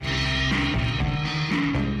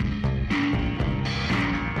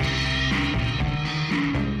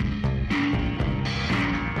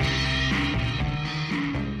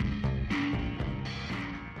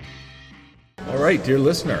right, dear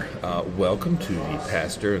listener, welcome to The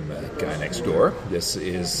Pastor and the Guy Next Door. This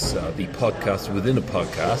is the podcast within a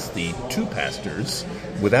podcast, the two pastors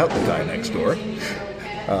without the guy next door.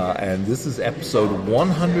 And this is episode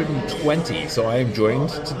 120. So I am joined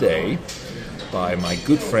today by my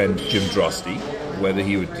good friend Jim Drosty. Whether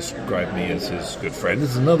he would describe me as his good friend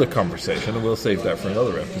is another conversation, and we'll save that for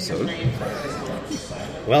another episode.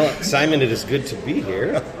 Well, Simon, it is good to be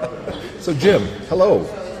here. So Jim, hello.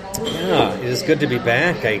 Yeah, it is good to be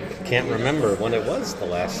back. I can't remember when it was the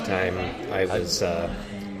last time I was...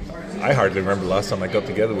 I hardly remember the last time I got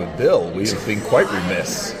together with Bill. We have been quite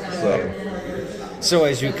remiss. So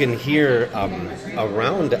as you can hear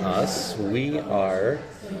around us, we are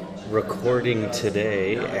recording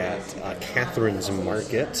today at Catherine's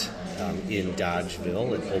Market in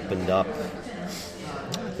Dodgeville. It opened up,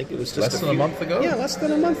 I think it was just less than a month ago? Yeah, less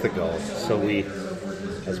than a month ago. So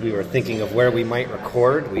as we were thinking of where we might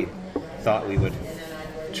record, we thought we would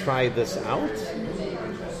try this out.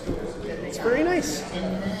 It's very nice.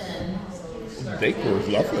 The decor is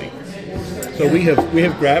lovely. So we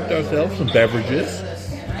have grabbed ourselves some beverages.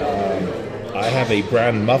 I have a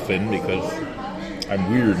bran muffin because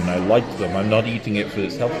I'm weird and I like them. I'm not eating it for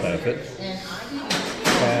its health benefits.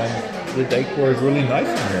 And the decor is really nice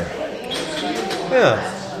in here. Yeah.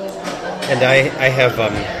 And I have...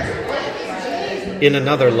 in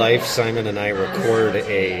another life, Simon and I record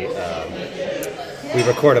a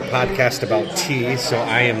podcast about tea. So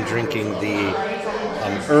I am drinking the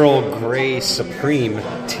Earl Grey Supreme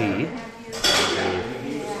tea.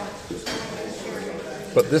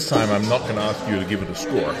 But this time, I'm not going to ask you to give it a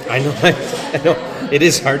score. I know. It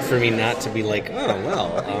is hard for me not to be like, oh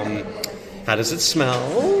well. How does it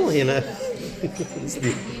smell? You know.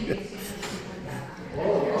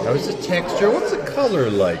 How's the texture? What's the color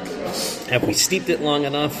like? Have we steeped it long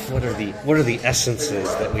enough? What are the essences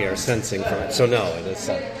that we are sensing from it? So no,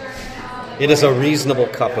 it is a reasonable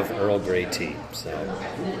cup of Earl Grey tea. So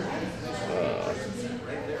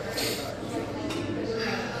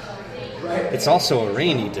it's also a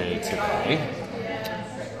rainy day today.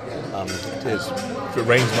 It is. If it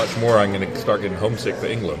rains much more, I'm going to start getting homesick for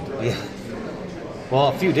England. Yeah. Well,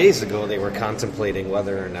 a few days ago, they were contemplating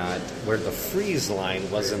whether or not where the freeze line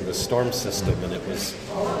was in the storm system, and it was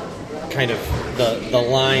kind of the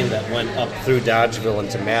line that went up through Dodgeville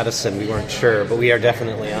into Madison. We weren't sure, but we are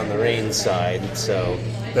definitely on the rain side, so...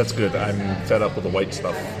 That's good. I'm fed up with the white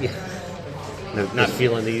stuff. Yeah. Not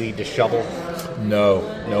feeling the need to shovel? No.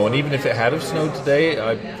 And even if it had have snowed today,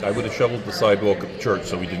 I would have shoveled the sidewalk at the church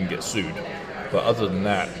so we didn't get sued. But other than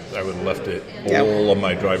that, I would have left it all on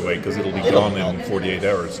my driveway because it'll be gone in 48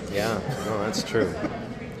 hours. Yeah, no, that's true.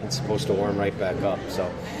 It's supposed to warm right back up. So,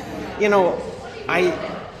 I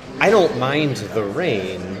don't mind the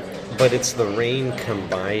rain, but it's the rain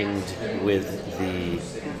combined with the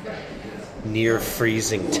near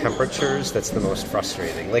freezing temperatures that's the most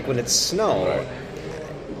frustrating. Like when it's snow,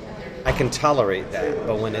 I can tolerate that,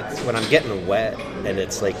 but when I'm getting wet and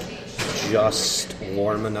it's like just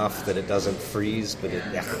warm enough that it doesn't freeze, but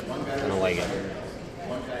I don't like it.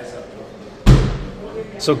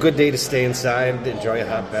 So good day to stay inside, enjoy a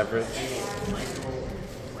hot beverage,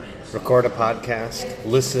 record a podcast,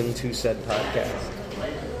 listen to said podcast.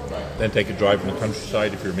 Then take a drive in the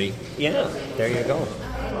countryside if you're me. Yeah, there you go.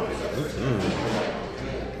 Mm-hmm.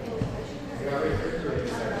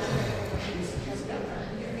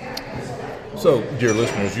 So, dear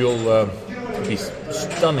listeners, you'll be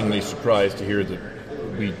stunningly surprised to hear that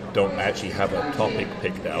we don't actually have a topic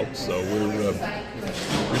picked out. So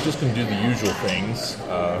we're just going to do the usual things.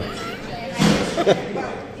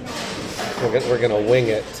 We're going to wing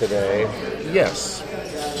it today. Yes.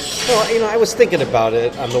 Well, I was thinking about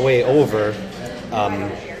it on the way over.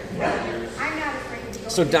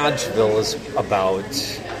 So Dodgeville is about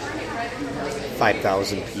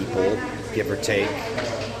 5,000 people, give or take,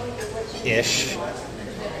 ish.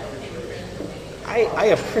 I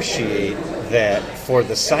appreciate that for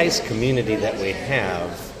the size community that we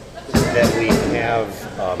have,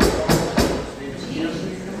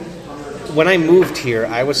 when I moved here,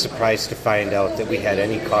 I was surprised to find out that we had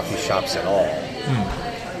any coffee shops at all.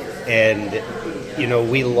 And,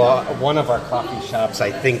 one of our coffee shops, I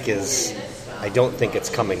don't think it's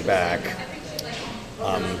coming back,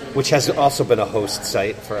 which has also been a host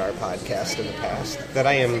site for our podcast in the past, that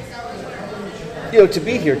I am... to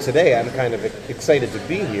be here today, I'm kind of excited to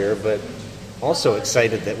be here, but also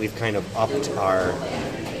excited that we've kind of upped our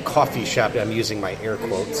coffee shop. I'm using my air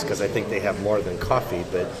quotes because I think they have more than coffee,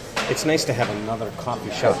 but it's nice to have another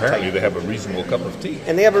coffee shop. Apparently they have a reasonable cup of tea.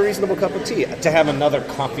 And they have a reasonable cup of tea. To have another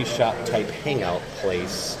coffee shop type hangout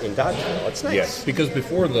place in Dodgeville, it's nice. Yes, because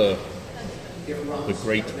before the the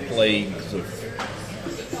great plagues of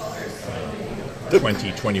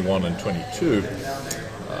 2021 and 22,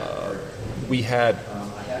 we had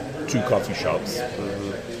 2 coffee shops,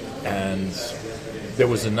 and there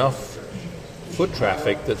was enough foot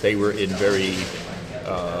traffic that they were in very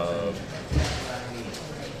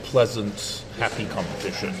pleasant, happy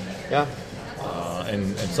competition. Yeah.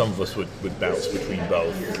 And some of us would bounce between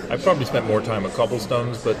both. I probably spent more time at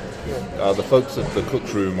Cobblestones, but the folks at the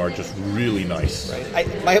Cook's Room are just really nice.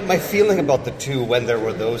 Right. My feeling about the two when there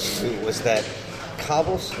were those two was that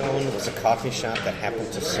Cobblestone was a coffee shop that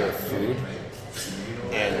happened to serve food,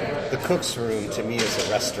 and the Cook's Room to me is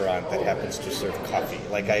a restaurant that happens to serve coffee.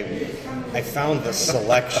 Like I found the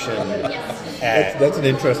selection. That's an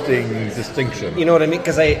interesting distinction. You know what I mean?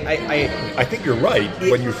 Because I think you're right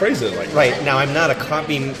when you phrase it like that. Right. Now I'm not a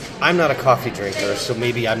coffee drinker, so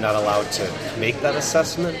maybe I'm not allowed to make that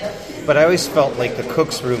assessment. But I always felt like the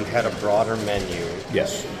Cook's Room had a broader menu.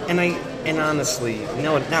 Yes. And honestly,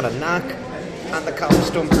 no, not a knock on the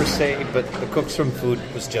Cobblestone per se, but the Cook's Room food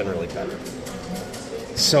was generally better.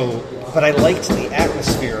 So, but I liked the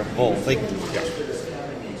atmosphere of both. Like,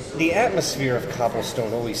 the atmosphere of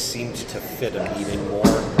Cobblestone always seemed to fit a meeting more.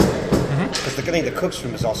 Because the Cook's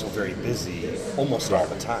Room is also very busy almost all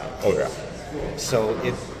the time. Oh, yeah. So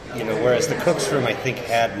it, whereas the Cook's Room I think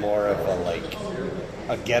had more of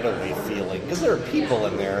a getaway feeling. Because there were people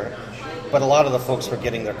in there, but a lot of the folks were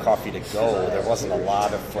getting their coffee to go. There wasn't a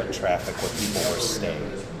lot of foot traffic where people were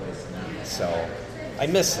staying. So I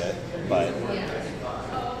miss it, but...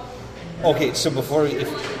 Okay, so before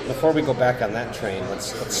we go back on that train,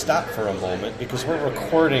 let's stop for a moment because we're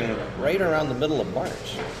recording right around the middle of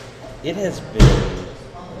March. It has been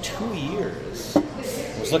 2 years.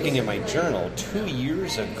 I was looking at my journal. 2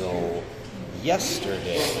 years ago,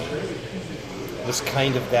 yesterday, was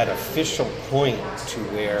kind of that official point to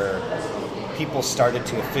where people started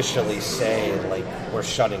to officially say, like, we're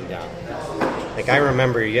shutting down. Like, I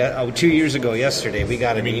remember 2 years ago yesterday, we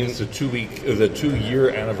got it's the 2-year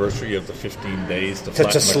anniversary of the 15 days to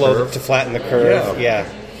flatten the curve. To flatten the curve, yeah.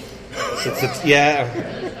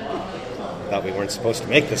 Thought we weren't supposed to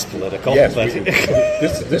make this political. Yes, but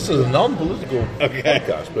this is a non-political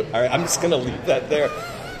podcast. But all right, I'm just going to leave that there.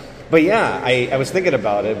 But yeah, I was thinking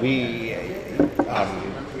about it.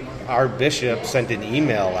 Our bishop sent an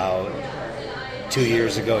email out 2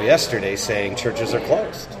 years ago yesterday saying churches are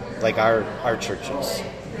closed. Like our churches.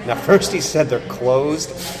 Now, first he said they're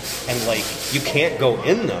closed and, like, you can't go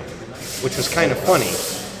in them, which was kind of funny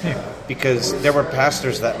because there were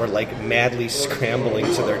pastors that were, like, madly scrambling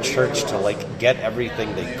to their church to, like, get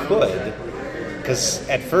everything they could because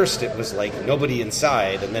at first it was, like, nobody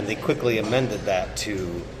inside, and then they quickly amended that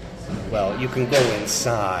to, well, you can go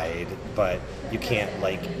inside, but you can't,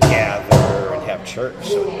 like, gather and have church.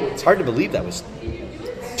 So it's hard to believe that was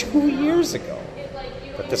 2 years ago.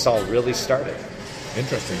 But this all really started.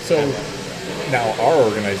 Interesting. So now our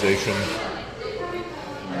organization,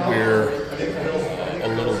 we're a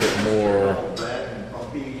little bit more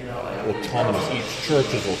autonomous. Each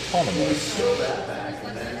church is autonomous.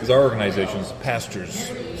 Because our organization is Pastors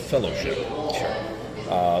Fellowship.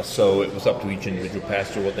 So it was up to each individual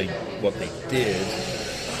pastor what they did.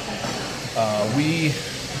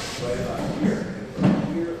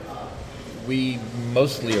 We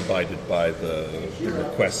mostly abided by the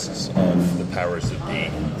requests of the powers that be.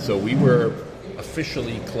 So we were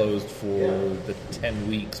officially closed for the 10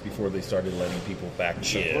 weeks before they started letting people back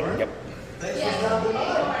in. Yep.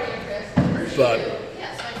 But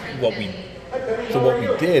what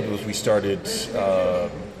we did was we started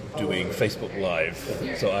doing Facebook Live.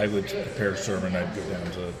 So I would prepare a sermon, I'd go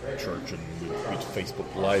down to church and we'd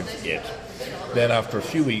Facebook Live it. Then after a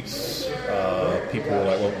few weeks, people were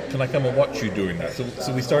like, well, can I come and watch you doing that?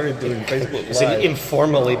 So we started doing Facebook Live. So it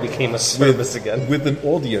informally became a service again. With an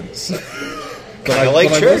audience. Kind of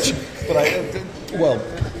like church. Well,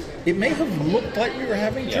 it may have looked like we were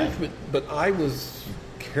having church, but I was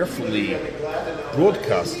carefully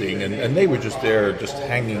broadcasting, and they were just there, just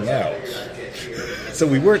hanging out. So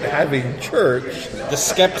we weren't having church. The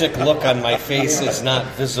skeptic look on my face is not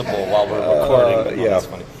visible while we're recording. That's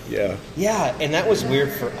funny. Yeah, and that was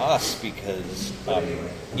weird for us because,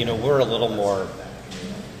 we're a little more...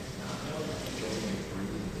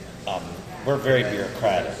 we're very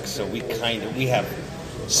bureaucratic, so we have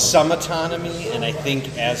some autonomy, and I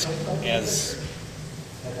think as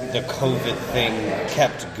the COVID thing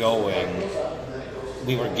kept going,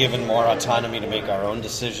 we were given more autonomy to make our own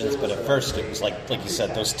decisions, but at first it was like you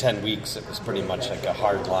said, those 10 weeks, it was pretty much like a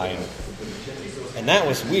hard line. And that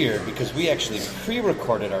was weird because we actually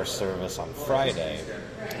pre-recorded our service on Friday,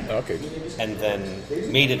 Okay. and then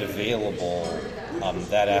made it available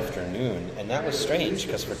that afternoon. And that was strange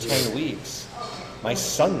because for 10 weeks, my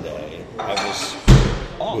Sunday, I was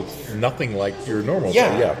off. With nothing like your normal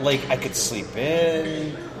Yeah, day, yeah. like I could sleep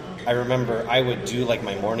in. I remember I would do like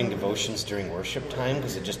my morning devotions during worship time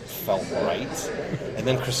because it just felt right. And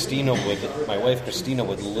then my wife Christina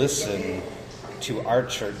would listen to our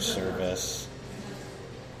church service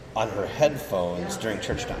on her headphones during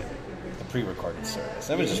church time, the pre-recorded service.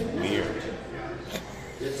 That was just weird.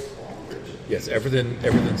 Yes,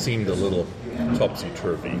 everything seemed a little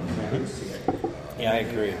topsy-turvy. Yeah, I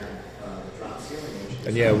agree.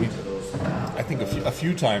 And yeah, I think a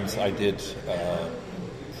few times I did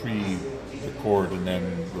pre-record and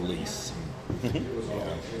then release.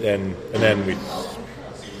 And then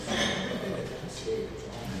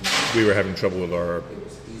we were having trouble with our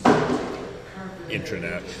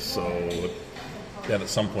internet, so then at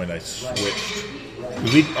some point I switched.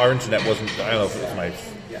 Our internet wasn't, I don't know if it was my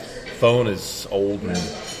phone is old and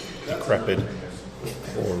decrepit,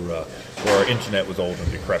 or our internet was old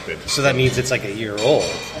and decrepit. So that means it's like a year old.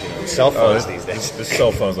 Cell phones these days. This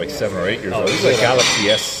cell phone's like 7 or 8 years old. This is a Galaxy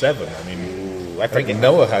S7. I mean, I forget.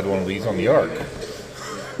 Noah had one of these on the Ark.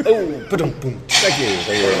 Oh, boom, boom. Thank you.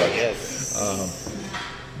 Thank you very much. Yes.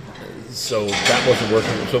 So that wasn't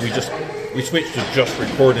working. So we switched to just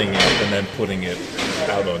recording it and then putting it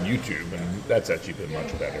out on YouTube, and that's actually been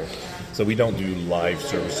much better. So we don't do live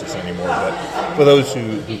services anymore, but for those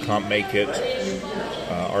who can't make it,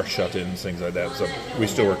 our shut-ins, things like that, so we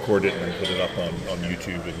still record it and then put it up on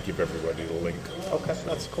YouTube and give everybody the link. Okay,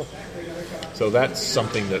 that's cool. So that's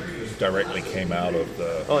something that directly came out of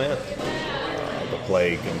the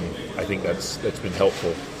plague, and I think that's been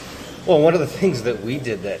helpful. Well, one of the things that we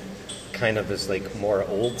did that kind of is like more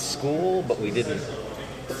old school, but we didn't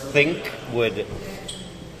think would,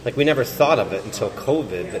 like we never thought of it until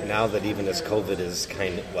COVID, but now that even as COVID is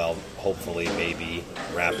kind of, well, hopefully maybe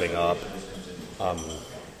wrapping up,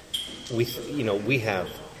 we have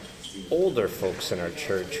older folks in our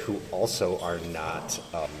church who also are not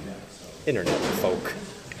internet folk.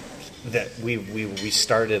 That we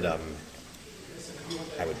started, I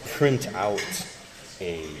would print out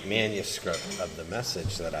a manuscript of the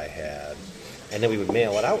message that I had, and then we would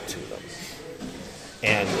mail it out to them.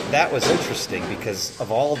 And that was interesting because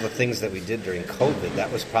of all the things that we did during COVID,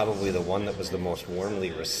 that was probably the one that was the most warmly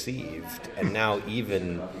received. And now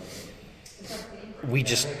even we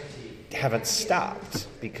just haven't stopped,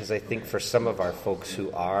 because I think for some of our folks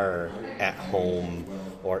who are at home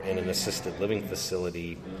or in an assisted living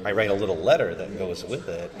facility, I write a little letter that goes with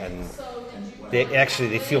it, and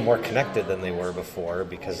they feel more connected than they were before,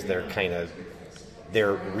 because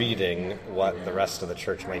they're reading what the rest of the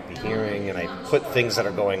church might be hearing, and I put things that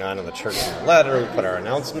are going on in the church in the letter, we put our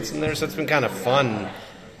announcements in there, so it's been kind of fun.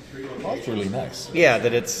 Well, that's really nice. Yeah,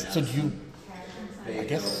 that it's... So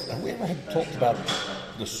have we ever talked about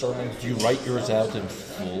the sermons? Do you write yours out in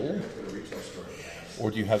full?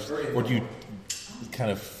 Or do you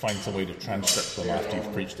kind of find some way to transcript them after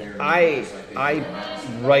you've preached them? I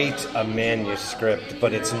write a manuscript,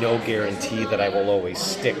 but it's no guarantee that I will always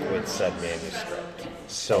stick with said manuscript.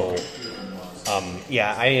 So,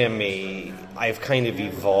 I've kind of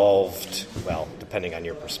evolved, well, depending on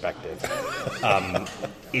your perspective,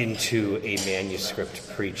 into a manuscript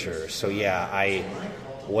preacher. So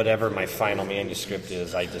whatever my final manuscript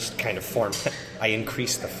is, I just kind of I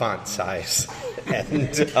increase the font size,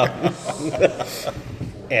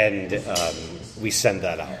 and we send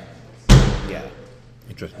that out. Yeah.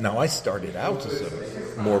 Interesting. Now, I started out as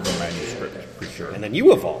more of a manuscript preacher. And then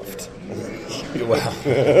you evolved. Well,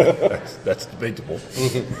 that's debatable.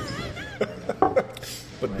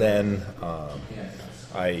 But then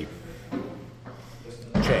I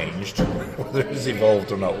changed. Whether it's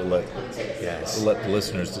evolved or not, we'll let the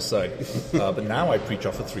listeners decide. But now I preach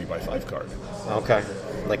off a 3x5 card. Okay.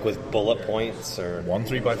 Like with bullet points or... One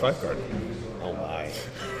 3x5 card. Oh, my.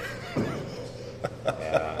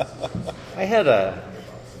 Yeah. I had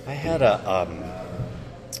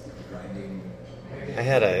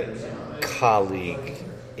a colleague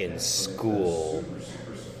in school.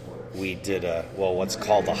 We did what's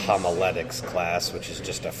called a homiletics class, which is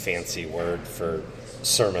just a fancy word for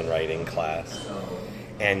sermon writing class.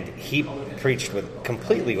 And he preached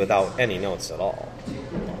completely without any notes at all.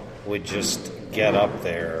 Would just get up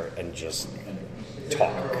there and just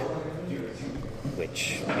talk.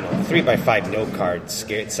 Which, 3x5 note card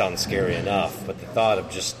sounds scary enough, but the thought of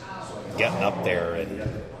just getting up there and,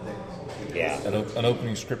 An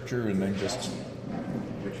opening scripture and then just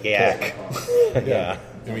yak. Yeah.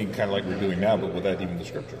 I mean, kind of like we're doing now, but without even the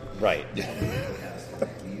scripture. Right.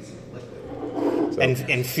 So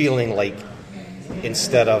and feeling like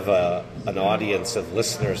instead of an audience of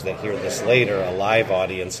listeners that hear this later, a live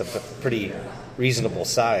audience of a pretty reasonable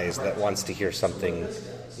size that wants to hear something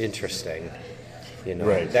interesting.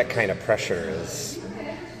 Right. That kind of pressure is,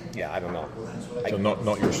 I don't know. So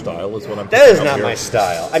not your style is what I'm. That is not my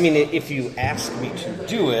style. I mean, if you ask me to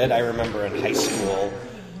do it, I remember in high school,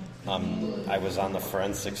 I was on the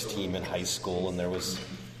forensics team in high school, and there was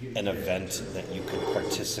an event that you could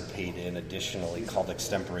participate in additionally called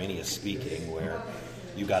extemporaneous speaking, where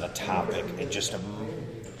you got a topic and just a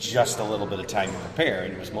little bit of time to prepare,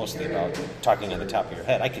 and it was mostly about talking on the top of your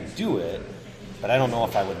head. I could do it, but I don't know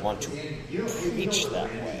if I would want to preach that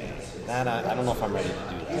way. I don't know if I'm ready to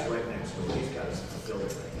do that.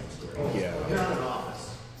 Yeah.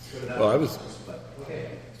 Well,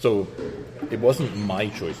 so it wasn't my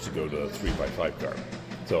choice to go to a 3x5 car.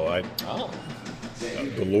 So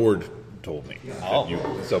the Lord told me.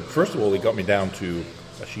 So first of all, he got me down to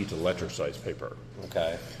a sheet of letter-size paper.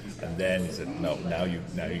 Okay. And then he said, "No, now you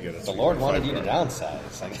get a." The Lord wanted you to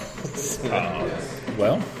downsize.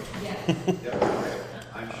 Well,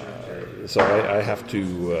 so I have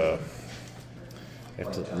to. I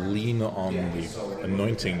have to lean on the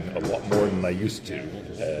anointing a lot more than I used to,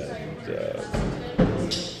 and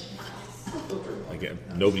again,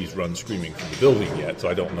 nobody's run screaming from the building yet, so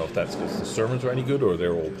I don't know if that's because the sermons are any good or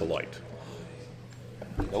they're all polite.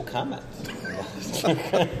 No comment.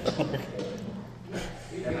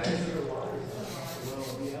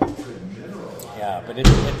 Yeah, but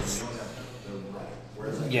it's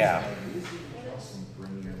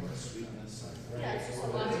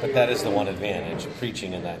But that is the one advantage.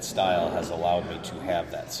 Preaching in that style has allowed me to have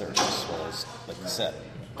that service, whereas, like you said,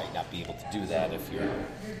 you might not be able to do that if you're...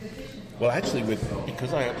 Well, actually,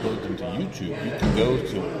 because I upload them to YouTube, you can go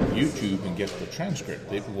to YouTube and get the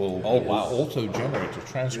transcript. It will also generate a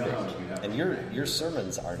transcript. And your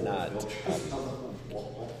sermons are not...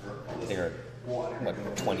 they're,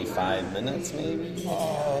 25 minutes maybe?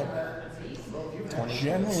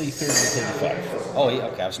 Generally 30 to 35. Oh, yeah,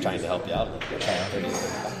 okay. I was trying to help you out a little bit. 30 to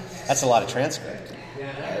 35. That's a lot of transcript.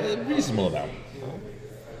 Reasonable amount.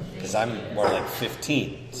 Because I'm more like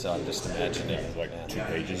 15, so I'm just imagining. Like 2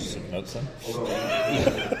 pages of notes then?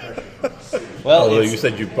 Well, although you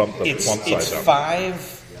said you bumped the font size it's up.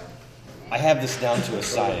 5... I have this down to a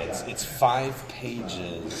science. It's 5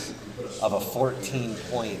 pages of a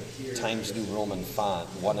 14-point Times New Roman font,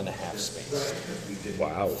 1.5 spaced.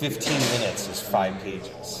 Wow. 15 minutes is 5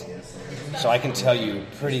 pages. So I can tell you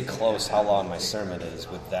pretty close how long my sermon is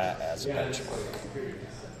with that as a benchmark.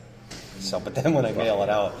 So, but then when I mail it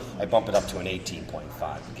out, I bump it up to an 18-point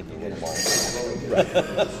font to give me a little more. Right.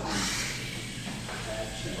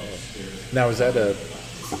 Now, is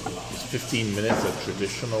 15 minutes a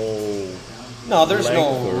traditional? No, there's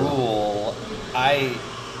no length, rule.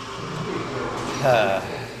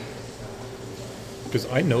 Because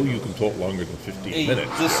I know you can talk longer than 15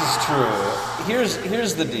 minutes. This is true.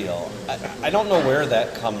 Here's the deal. I don't know where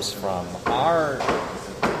that comes from. Our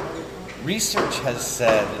research has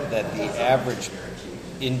said that the average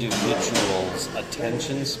individual's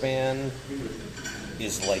attention span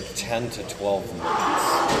is like 10 to 12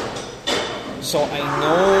 minutes. So I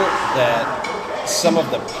know that some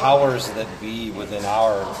of the powers that be within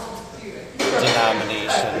our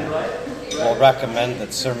denomination will recommend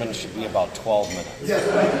that sermons should be about 12 minutes.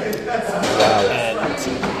 Wow.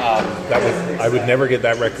 And I would never get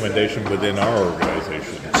that recommendation within our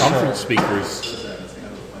organization. Conference speakers,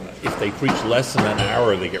 if they preach less than an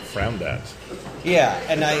hour, they get frowned at. yeah,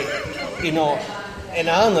 and and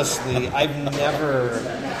honestly, I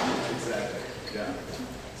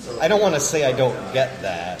don't want to say I don't get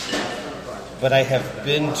that, but I have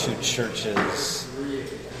been to churches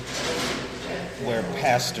where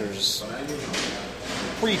pastors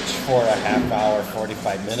preach for a half hour,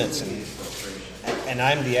 45 minutes, and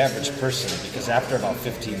I'm the average person, because after about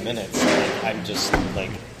 15 minutes, I'm just like,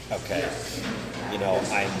 okay,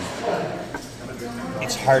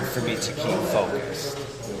 it's hard for me to keep focused.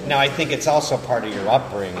 Now, I think it's also part of your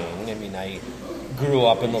upbringing. I mean, I grew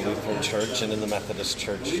up in the Lutheran Church and in the Methodist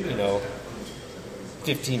Church.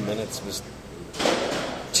 15 minutes was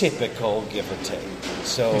typical, give or take.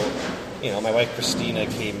 So, my wife Christina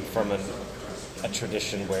came from a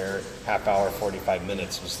tradition where half hour, 45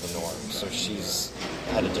 minutes was the norm. So she's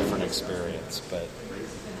had a different experience. But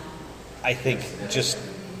I think just,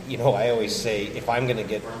 I always say, if I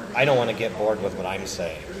don't want to get bored with what I'm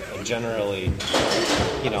saying. And generally,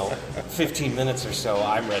 15 minutes or so,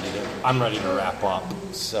 I'm ready to wrap up.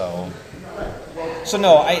 So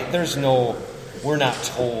no, we're not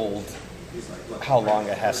told how long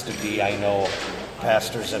it has to be. I know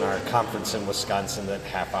pastors in our conference in Wisconsin that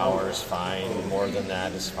half hour is fine, more than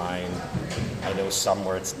that is fine. I know some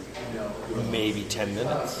where it's maybe 10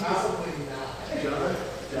 minutes.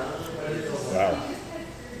 Wow.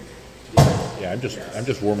 Yeah, I'm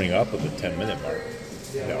just warming up at the 10-minute mark.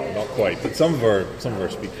 No, not quite. But some of our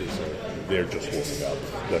speakers they're just warming up.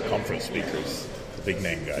 The conference speakers, the big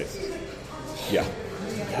name guys. Yeah.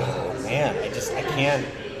 Oh, man, I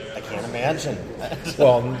can't imagine.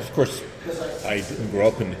 Well, of course, I didn't grow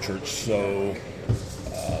up in the church, so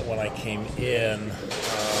when I came in,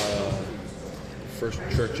 first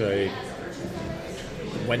church I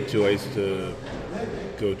went to, I used to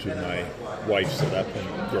go to my wife's at that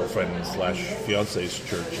point, girlfriend / fiance's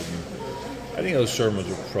church, and I think those sermons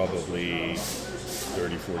were probably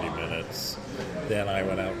 30, 40 minutes. Then I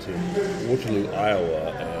went out to Waterloo,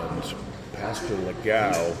 Iowa, and Pastor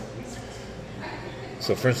Legault.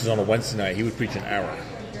 So, for instance, on a Wednesday night, he would preach an hour.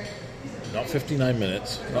 Not 59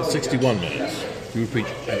 minutes, not 61 minutes. He would preach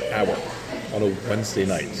an hour on a Wednesday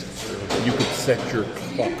night. You could set your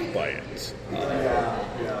clock by it.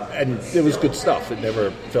 And it was good stuff. It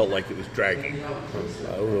never felt like it was dragging.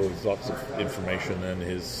 There was lots of information, and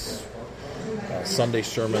his Sunday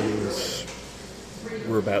sermons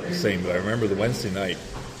were about the same. But I remember the Wednesday night,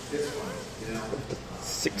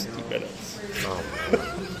 60 minutes. Oh,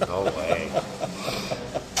 man. No way.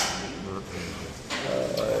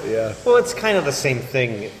 Yeah. Well, it's kind of the same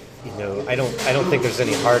thing. You know, I don't think there's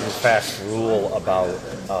any hard and fast rule about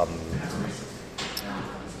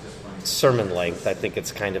sermon length. I think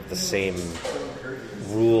it's kind of the same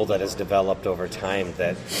rule that has developed over time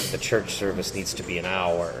that the church service needs to be an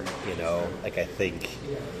hour. You know, like I think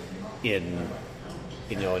in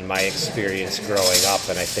my experience growing up,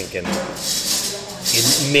 and I think in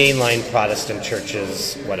mainline Protestant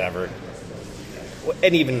churches, whatever,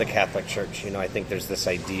 and even the Catholic Church, I think there's this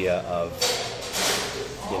idea of,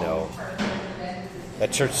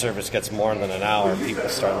 that church service gets more than an hour. People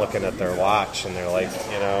start looking at their watch and they're like,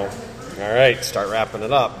 all right, start wrapping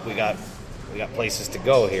it up. We got places to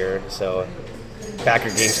go here. So Packer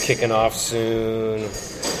game's kicking off soon.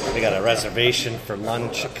 We got a reservation for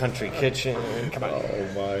lunch at Country Kitchen. Come on. Oh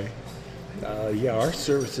my. Yeah, our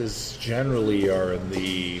services generally are in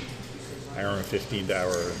the hour and 15 to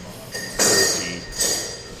hour 30.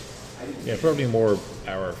 Yeah, probably more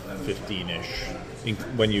hour 15-ish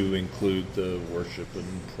when you include the worship and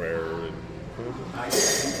prayer and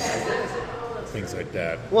things like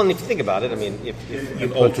that. Well, and if you think about it, I mean, if you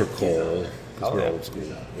an altar call, because we're old school.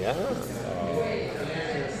 Yeah.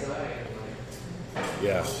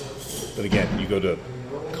 Yeah. But again, you go to a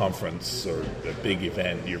conference or a big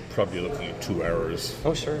event, you're probably looking at 2 hours.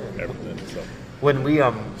 Oh, sure. Everything. So.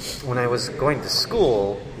 When I was going to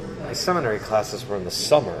school, my seminary classes were in the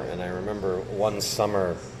summer, and I remember one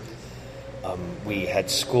summer we had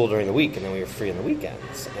school during the week, and then we were free on the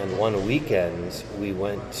weekends. And one weekend we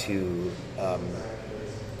went to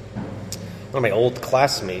one of my old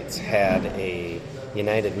classmates had a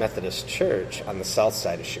United Methodist Church on the south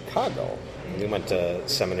side of Chicago. We went to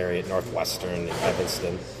seminary at Northwestern in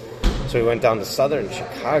Evanston. So we went down to southern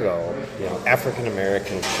Chicago, African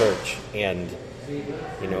American church, and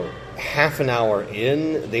half an hour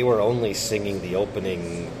in, they were only singing the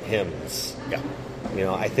opening hymns. Yeah.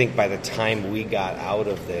 I think by the time we got out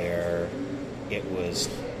of there, it was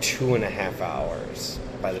 2.5 hours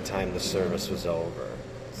by the time the service was over.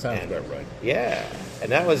 Sounds about right. Yeah.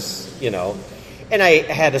 And that was, and I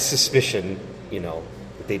had a suspicion,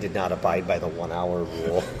 that they did not abide by the 1 hour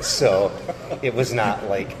rule. So it was not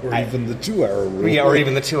like... Or even the 2 hour rule. Yeah, or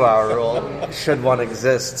even the 2 hour rule, should one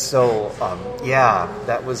exist. So,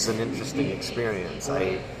 that was an interesting experience.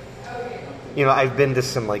 I've been to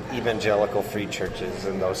some evangelical free churches,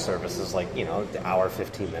 and those services the hour,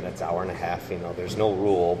 15 minutes, hour and a half. There's no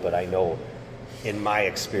rule, but I know in my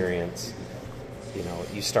experience,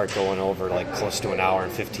 you start going over close to an hour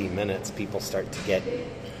and 15 minutes, people start to get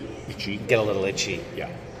itchy, get a little itchy. Yeah.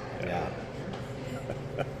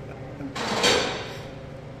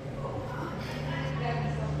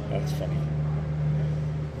 That's funny.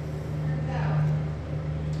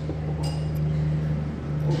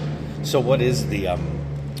 So what is the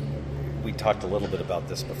we talked a little bit about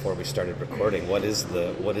this before we started recording. What is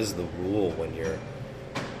the rule when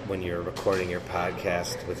you're recording your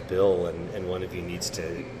podcast with Bill and one of you needs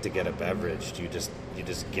to get a beverage? Do you just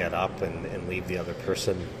get up and leave the other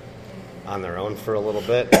person on their own for a little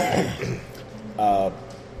bit?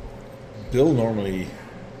 Bill normally,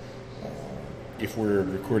 if we're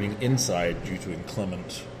recording inside due to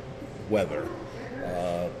inclement weather,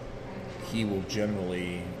 he will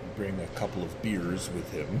generally bring a couple of beers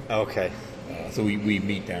with him. Okay. So we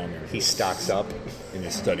meet down there. He stocks up in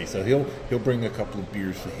his study. So he'll bring a couple of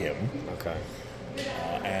beers for him. Okay.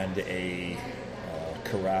 And a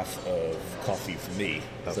carafe of coffee for me.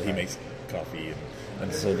 Okay. So he makes coffee,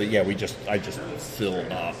 and so I just fill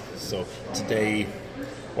up. So today,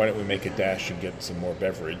 why don't we make a dash and get some more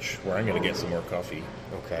beverage? Where I'm going to get some more coffee.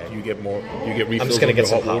 Okay. You get more. You get refills. I'm just going to get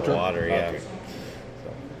some hot water. Yeah. Okay.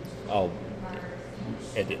 So I'll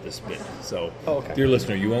edit this bit. So, okay. Dear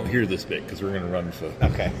listener, you won't hear this bit because we're going to run for.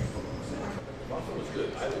 Okay. Waffle was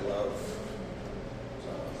good. I love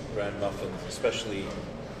bran muffins, especially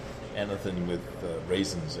anything with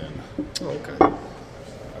raisins in. Oh, okay.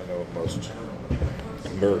 I know most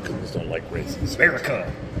Americans don't like raisins. America!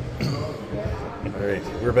 All right,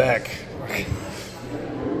 we're back.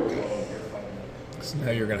 So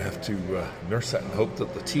now you're going to have to nurse that and hope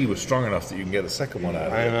that the tea was strong enough that you can get a second one out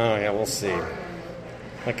of it. I know, yeah, we'll see.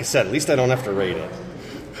 Like I said, at least I don't have to rate it.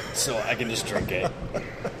 So I can just drink it.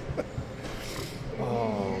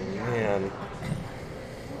 Oh, man.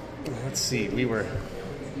 Let's see, we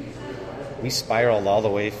spiraled all the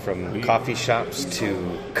way from coffee shops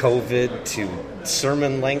to COVID to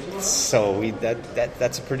sermon lengths, so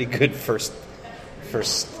that's a pretty good first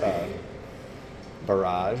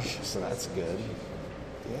barrage, so that's good.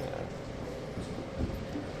 Yeah.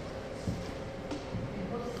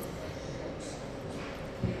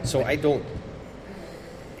 So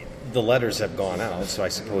the letters have gone out, so I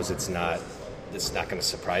suppose it's not going to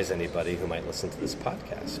surprise anybody who might listen to this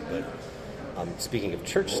podcast, but speaking of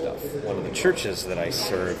church stuff, one of the churches that I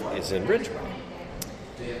serve is in Ridgeway.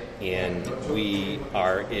 And we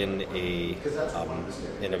are in a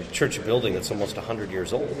church building that's almost 100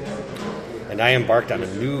 years old. And I embarked on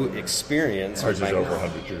a new experience. Ours is over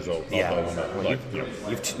 100 years old. Yeah.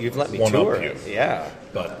 You've let me tour. Yeah.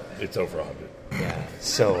 But it's over 100. Yeah.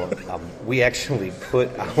 So we actually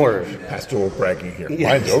put our... Pastoral bragging here.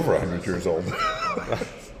 Yes. Mine's over 100 years old.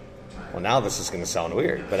 Well, now this is going to sound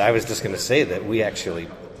weird, but I was just going to say that we actually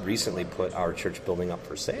recently put our church building up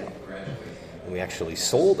for sale. And we actually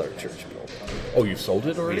sold our church building. Oh, you sold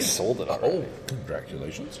it already? We sold it already. Oh,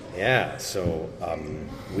 congratulations. Yeah, so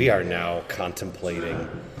we are now contemplating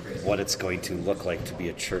what it's going to look like to be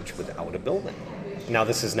a church without a building. Now,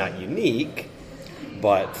 this is not unique,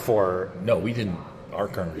 but for... No, we didn't. Our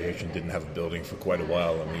congregation didn't have a building for quite a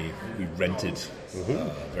while, and we rented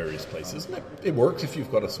various places. It works if you've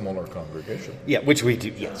got a smaller congregation. Yeah, which we do.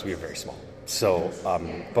 Yes, we are very small. So,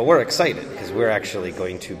 but we're excited because we're actually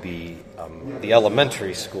going to be the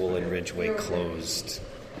elementary school in Ridgeway closed.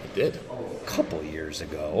 It did A couple years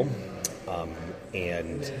ago,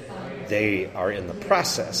 and they are in the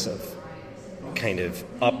process of kind of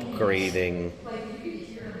upgrading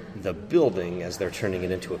the building as they're turning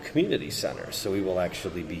it into a community center. So we will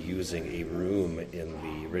actually be using a room in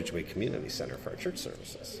the Ridgeway Community Center for our church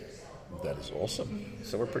services. That is awesome.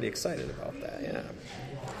 So we're pretty excited about that, yeah.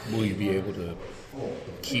 Will you be able to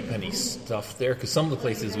keep any stuff there? Because some of the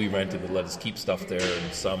places we rented would let us keep stuff there,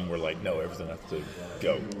 and some were like, no, everything has to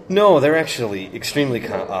go. No, they're actually extremely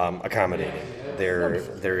accommodating.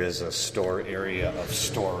 There is a store area of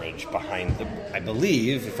storage behind the... I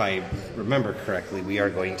believe, if I remember correctly, we are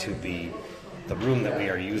going to be... The room that we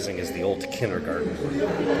are using is the old kindergarten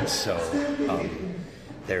room. So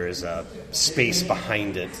there is a space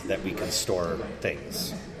behind it that we can store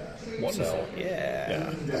things. Wonderful. So,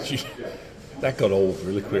 yeah. That got old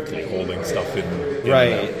really quickly, holding stuff in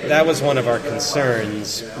right. That was one of our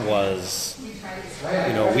concerns was...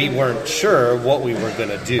 we weren't sure what we were going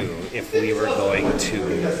to do if we were going to,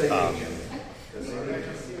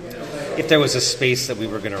 if there was a space that we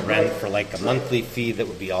were going to rent for like a monthly fee that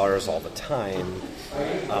would be ours all the time.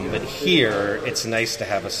 But here, it's nice to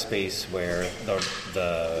have a space where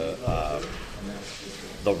the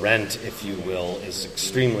rent, if you will, is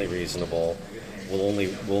extremely reasonable.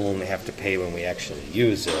 We'll only have to pay when we actually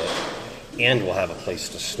use it. And we'll have a place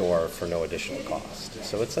to store for no additional cost.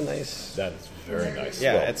 So it's a nice... That is very nice.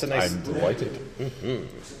 Yeah, it's a nice... I'm delighted. Mm-hmm.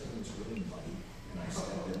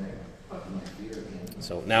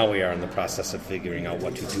 So now we are in the process of figuring out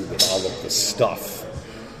what to do with all of the stuff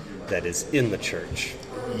that is in the church.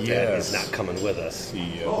 Yes. That is not coming with us.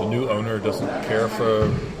 The new owner doesn't care for...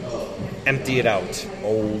 Empty it out.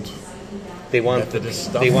 Old Methodist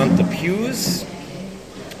stuff. They want the pews...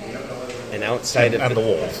 And outside of and the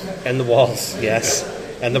walls. And the walls, yes.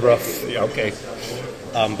 And the roof. Yeah, okay.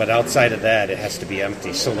 But outside of that, it has to be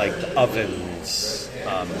empty. So, like the ovens.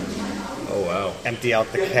 Oh, wow. Empty out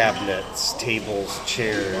the cabinets, tables,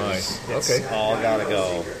 chairs. Nice. It's okay. all got to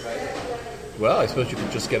go. Well, I suppose you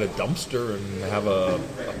could just get a dumpster and have a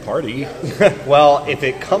party. Well, if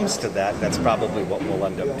it comes to that, that's probably what we'll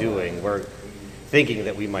end up doing. We're thinking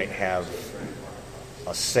that we might have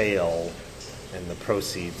a sale, and the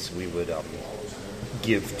proceeds we would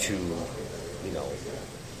give to,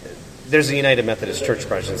 there's a United Methodist Church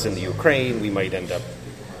presence in the Ukraine. We might end up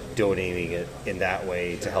donating it in that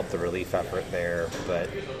way to help the relief effort there, but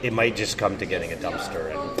it might just come to getting a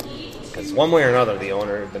dumpster. Because one way or another,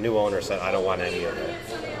 the new owner said, I don't want any of it.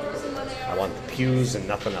 I want the pews and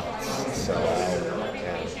nothing else. So,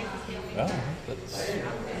 yeah. Well, that's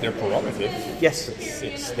their prerogative. Yes.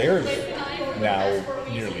 It's theirs now,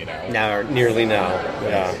 nearly now. Nearly now,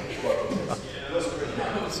 yeah.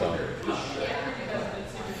 So,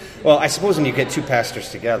 well, I suppose when you get two pastors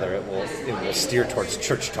together, it will steer towards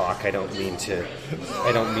church talk. I don't mean to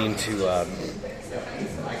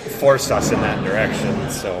force us in that direction.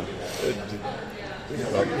 So,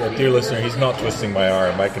 well, dear listener, he's not twisting my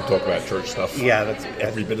arm. I can talk about church stuff. Yeah, that's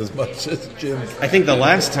every bit as much as Jim. I think the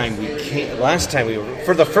last time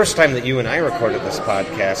for the first time that you and I recorded this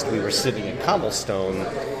podcast, we were sitting in Cobblestone.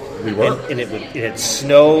 We were, and it had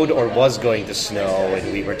snowed or was going to snow,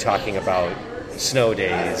 and we were talking about snow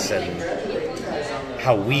days and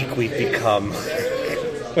how weak we've become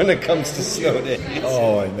when it comes to snow days.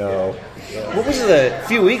 Oh, I know. What was it? A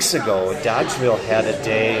few weeks ago, Dodgeville had a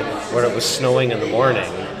day where it was snowing in the morning,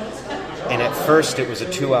 and at first it was a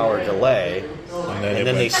 2-hour delay, and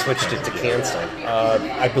then they switched it to cancel.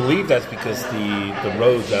 I believe that's because the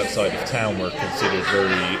roads outside of town were considered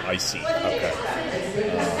very icy. Okay.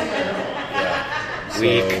 Yeah.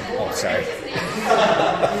 Weak. Oh, sorry.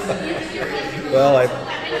 Well,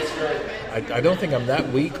 I don't think I'm that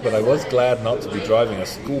weak, but I was glad not to be driving a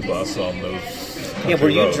school bus on those. Yeah, were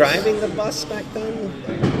you roads. driving the bus back then?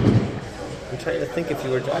 I'm trying to think if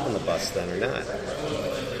you were driving the bus then or not.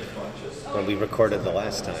 When we recorded the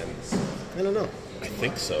last time. I don't know. I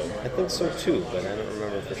think so. I think so too, but I don't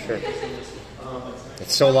remember for sure.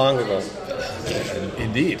 It's so long ago.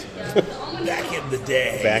 Indeed. Back in the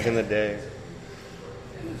day. Back in the day.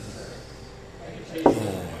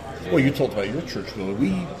 Well, you told about your church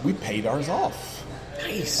building. We paid ours off.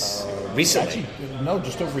 Nice. Recently? Actually, no,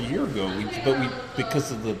 just over a year ago.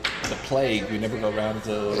 Because of the plague, we never got around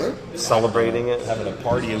to celebrating it, having a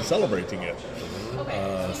party and celebrating it.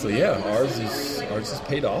 So yeah, ours is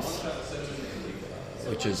paid off,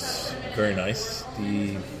 which is very nice.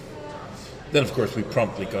 Then of course we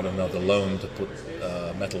promptly got another loan to put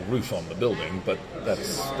a metal roof on the building, but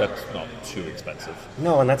that's not too expensive.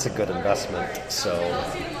 No, and that's a good investment. So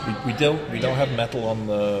we don't have metal on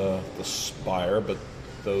the spire, but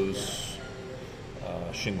those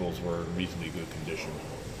shingles were in reasonably good condition.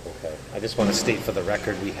 Okay. I just want to state for the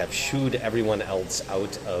record, we have shooed everyone else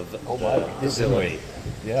out of the facility.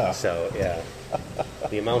 Yeah. So, yeah.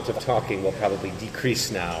 The amount of talking will probably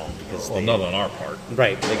decrease now. Because not on our part.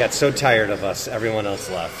 Right. They got so tired of us, everyone else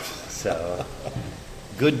left. So,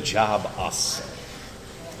 good job, us.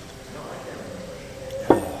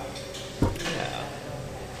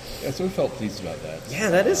 Yeah, so we felt pleased about that. Yeah,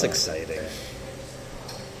 that is exciting.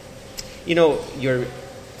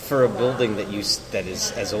 For a building that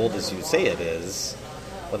is as old as you say it is,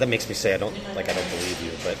 well, that makes me say I don't believe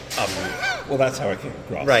you, but well, that's how I came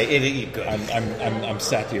across. Right, good. I'm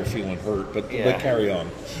sat here feeling hurt, but carry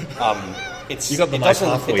on. You got the knife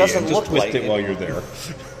halfway in. Just twist it while you're there.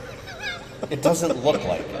 It doesn't look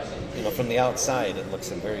like it. From the outside, it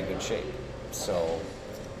looks in very good shape. So,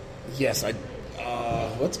 yes,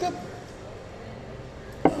 what's got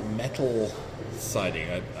metal siding?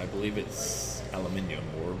 I believe it's aluminium,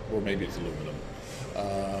 or maybe it's aluminum.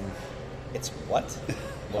 It's what?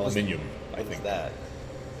 Aluminium, I think. That?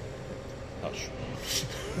 Hush.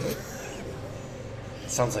 It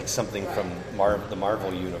sounds like something from the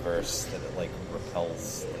Marvel universe that it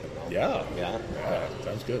repels. Yeah,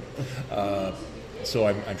 sounds good. So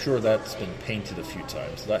I'm sure that's been painted a few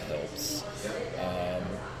times. So that helps.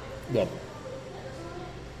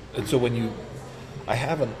 And so I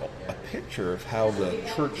have a picture of how the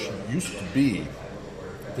church used to be.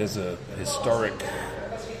 There's a historic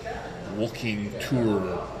walking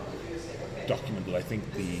tour document that I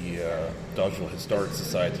think the Dodgeville Historic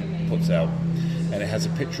Society puts out, and it has a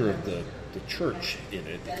picture of the church in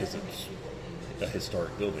it because it's a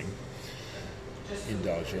historic building in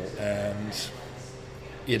Dodgeville, and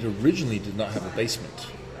it originally did not have a basement.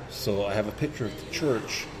 So I have a picture of the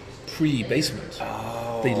church pre-basement.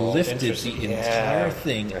 Oh, they lifted the entire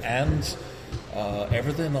thing, and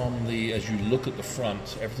everything as you look at the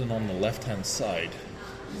front, everything on the left-hand side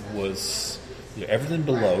was, everything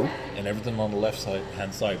below and everything on the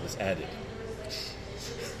left-hand side was added.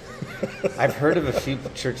 I've heard of a few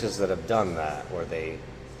churches that have done that, where they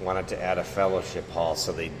wanted to add a fellowship hall,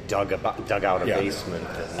 so they dug out a basement.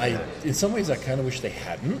 In some ways, I kind of wish they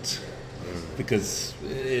hadn't, because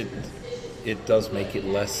it does make it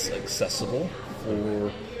less accessible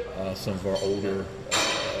for some of our older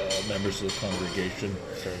members of the congregation.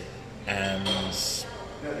 Sure. And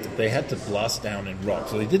they had to blast down in rock,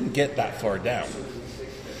 so they didn't get that far down.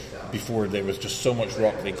 Before there was just so much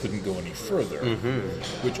rock they couldn't go any further,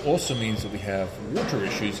 which also means that we have water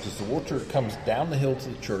issues, because the water comes down the hill to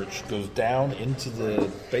the church, goes down into the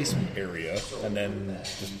basement area, and then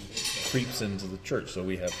just creeps into the church. So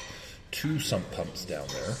we have 2 sump pumps down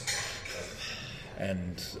there,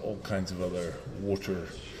 and all kinds of other water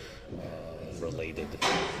related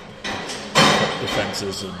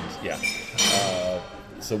defenses, and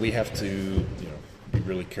so we have to be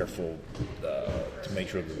really careful to make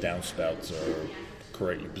sure the downspouts are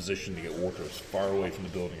correctly positioned to get water as far away from the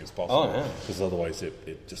building as possible, because otherwise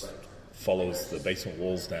it just follows the basement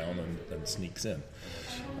walls down and sneaks in.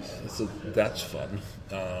 So that's fun.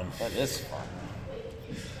 That is fun.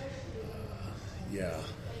 Yeah.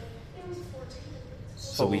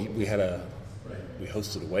 So we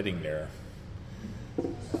hosted a wedding there,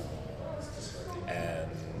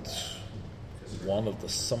 and one of the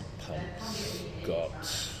sump pumps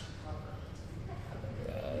got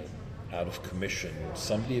out of commission.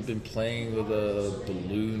 Somebody had been playing with a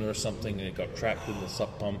balloon or something, and it got trapped in the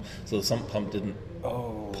sump pump, so the sump pump didn't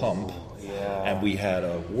pump. Yeah. And we had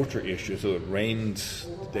a water issue, so it rained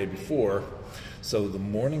the day before. So the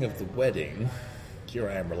morning of the wedding, here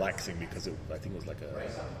I am relaxing, because I think it was like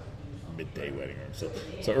a midday wedding room.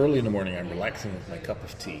 So early in the morning, I'm relaxing with my cup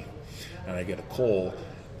of tea, and I get a call.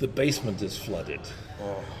 The basement is flooded.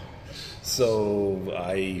 So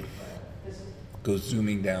I go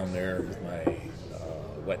zooming down there with my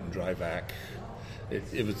wet and dry vac.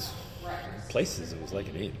 It was, in places, it was like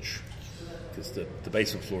an inch, because the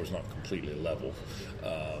basement floor is not completely level.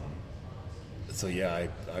 So yeah,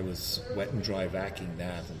 I was wet and dry vacuuming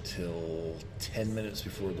that until 10 minutes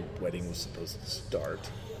before the wedding was supposed to start.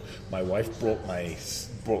 My wife brought a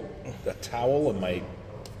towel and my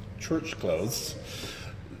church clothes,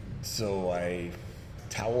 so I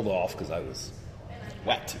toweled off because I was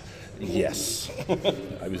wet. Yes.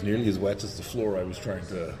 I was nearly as wet as the floor I was trying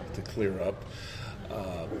to clear up.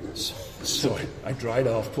 So I dried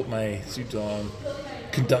off, put my suit on,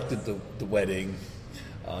 conducted the wedding.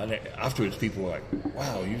 And afterwards, people were like,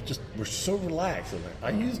 "Wow, you just were so relaxed." I'm like,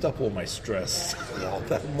 I used up all my stress.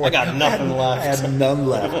 That morning. I got nothing left. I had none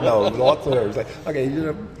left. No, it was all clear. It was like, okay,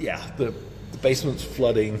 the basement's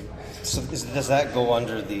flooding. So does that go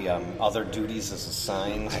under the other duties as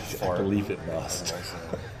assigned? I believe it must.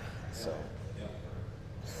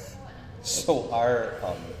 So our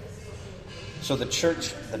so the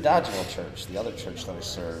church, the Dodgeville Church, the other church that I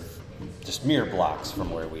serve, just mere blocks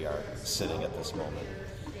from where we are sitting at this moment,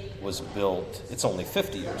 was built. It's only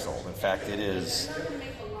 50 years old. In fact, it is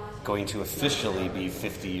going to officially be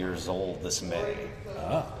 50 years old this May.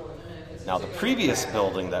 Now, the previous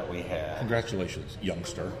building that we had... Congratulations,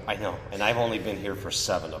 youngster. I know, and I've only been here for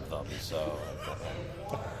 7 of them, so...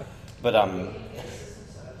 But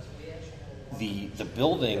the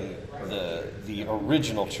building, the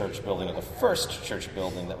original church building, or the first church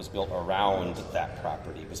building that was built around that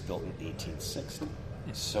property, was built in 1860.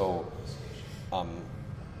 So,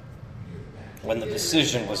 when the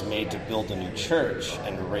decision was made to build a new church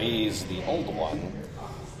and raise the old one,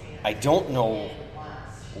 I don't know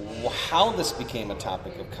how this became a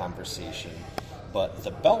topic of conversation, but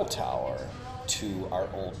the bell tower to our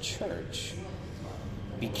old church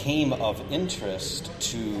became of interest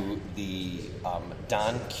to the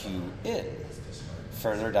Don Q Inn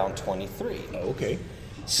further down 23. Oh, okay.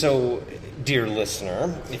 So, dear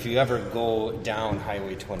listener, if you ever go down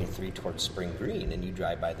Highway 23 towards Spring Green and you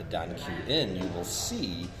drive by the Don Q Inn, you will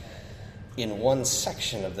see in one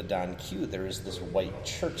section of the Don Q there is this white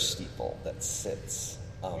church steeple that sits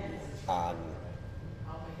on...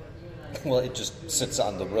 Well, it just sits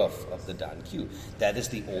on the roof of the Don Q. That is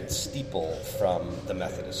the old steeple from the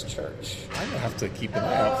Methodist Church. I'm going to have to keep an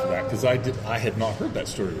eye out for that, because I had not heard that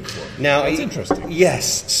story before. Now, that's interesting.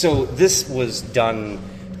 Yes. So this was done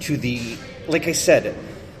to the... Like I said,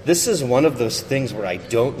 this is one of those things where I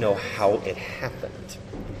don't know how it happened,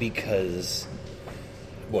 because...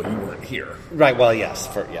 Well, you weren't here. Right, well, yes.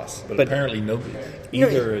 But apparently nobody...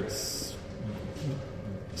 Either it's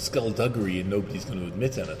skullduggery and nobody's going to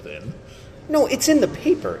admit anything. No, it's in the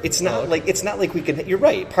paper. It's not like we can. You're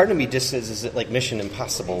right. Part of me just says, is it like Mission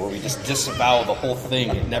Impossible, where we just disavow the whole thing?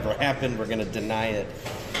 It never happened. We're going to deny it.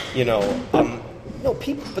 No,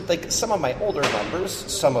 people, but like some of my older members,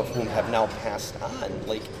 some of whom have now passed on,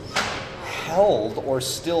 like held or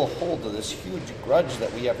still hold to this huge grudge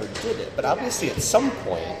that we ever did it. But obviously, at some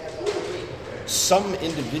point, some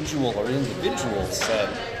individual or individuals said,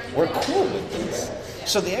 "We're cool with this."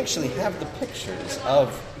 So they actually have the pictures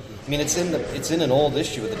of. I mean, it's in an old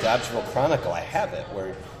issue of the Dodgeville Chronicle. I have it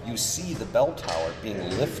where you see the bell tower being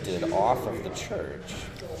lifted off of the church,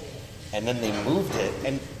 and then they moved it.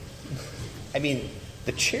 And I mean,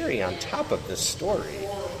 the cherry on top of this story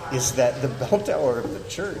is that the bell tower of the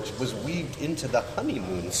church was weaved into the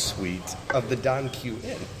honeymoon suite of the Don Q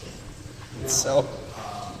Inn. So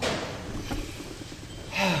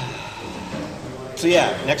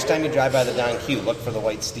yeah, next time you drive by the Don Q, look for the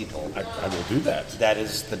white steeple. I will do that. That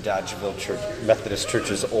is the Dodgeville Church, Methodist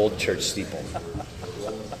Church's old church steeple.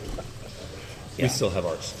 We still have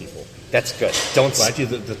our steeple. That's good. Don't. Well, actually,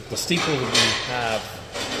 the steeple that we have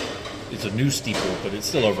is a new steeple, but it's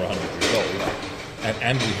still over 100 years old.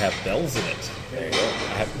 And we have bells in it. There you go.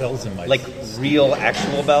 I have bells in my... Like real,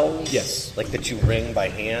 actual bells? Yes. Like that you ring by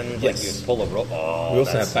hand? Yes. Like you pull a rope? Oh, we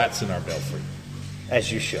also have bats in our belfry.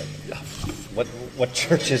 As you should. What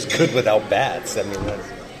church is good without bats? I mean, that's...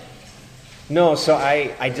 No, so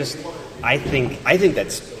I think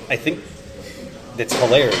that's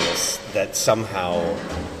hilarious that somehow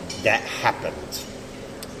that happened.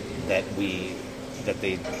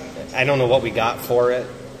 I don't know what we got for it,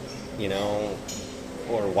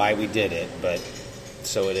 or why we did it, but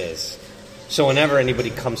so it is. So whenever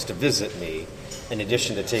anybody comes to visit me, in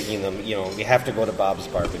addition to taking them, we have to go to Bob's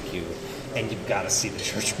Barbecue, and you've got to see the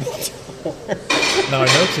church bell tower. Now, I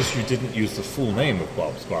noticed you didn't use the full name of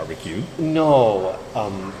Bob's Barbecue. No.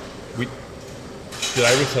 Did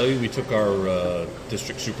I ever tell you we took our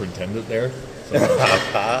district superintendent there? So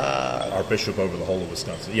our bishop over the whole of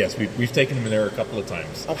Wisconsin. Yes, we've taken him in there a couple of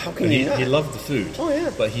times. Oh, how can you not? He loved the food. Oh,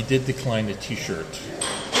 yeah. But he did decline a T-shirt.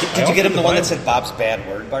 Did you get him the one that said Bob's Bad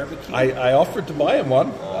Word Barbecue? I offered to buy him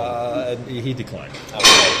one, and he declined.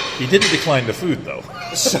 Okay. He didn't decline the food, though.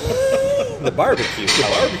 The barbecue. The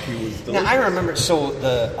barbecue was delicious. Now, I remember, so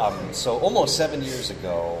almost 7 years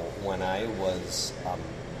ago, when I was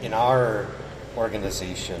in our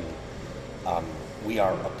organization, we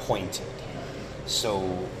are appointed.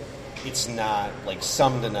 So it's not like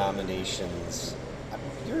some denominations.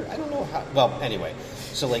 I don't know how. Well, anyway,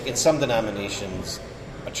 so like in some denominations,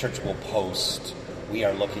 a church will post, "We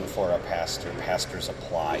are looking for a pastor." Pastors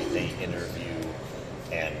apply, they interview,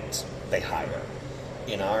 and they hire.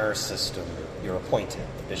 In our system, you're appointed.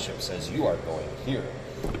 The bishop says you are going here,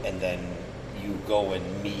 and then you go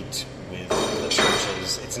and meet with the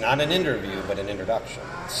churches. It's not an interview, but an introduction.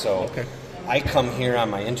 So okay. I come here on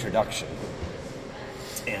my introduction,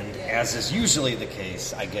 and as is usually the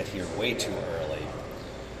case, I get here way too early.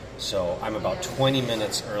 So I'm about 20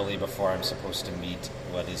 minutes early before I'm supposed to meet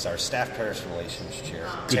what is our staff parish relations chair.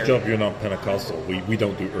 Good job you're not Pentecostal. We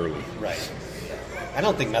don't do early. Right. I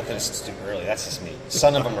don't think Methodists do early. That's just me.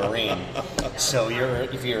 Son of a Marine. So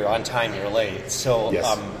if you're on time, you're late. So yes.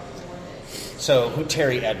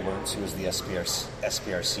 Terry Edwards, who is the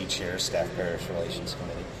SPRC chair, Staff Parish Relations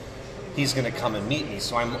Committee, he's going to come and meet me.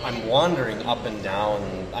 So I'm wandering up and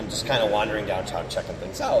down. I'm just kind of wandering downtown, checking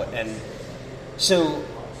things out. And so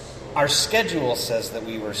our schedule says that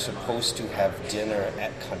we were supposed to have dinner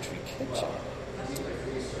at Country Kitchen.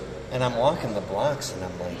 And I'm walking the blocks, and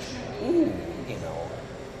I'm like, ooh,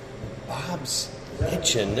 Bob's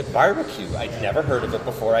Kitchen Barbecue. I'd never heard of it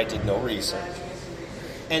before. I did no research.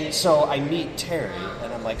 And so I meet Terry,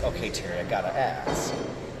 and I'm like, okay, Terry, I gotta ask.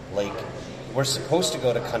 Like, we're supposed to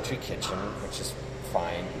go to Country Kitchen, which is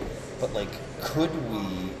fine, but, like, could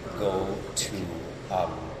we go to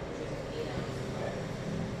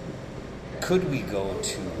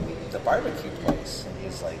the barbecue place? And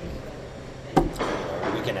he's like,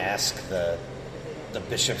 we can ask the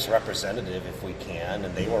bishop's representative if we can,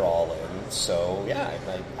 and they were all in. So yeah,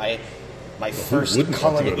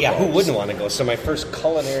 who wouldn't want to go? So my first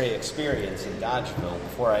culinary experience in Dodgeville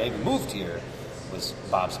before I even moved here was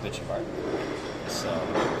Bob's Bitchin' Barbecue. So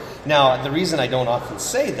now the reason I don't often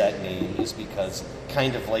say that name is because,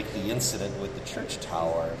 kind of like the incident with the church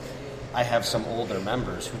tower, I have some older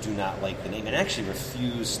members who do not like the name and actually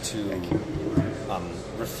refuse to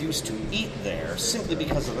eat there simply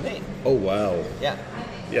because of the name. Oh, wow. Yeah.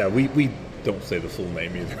 Yeah, we don't say the full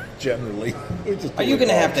name either, generally. Are you going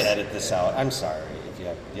to have to edit this out? I'm sorry. If you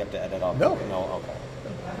have to edit out. No. No, okay.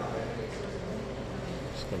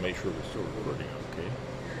 Just going to make sure we're still recording, okay?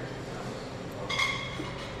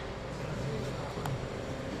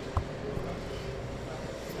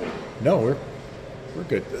 No, We're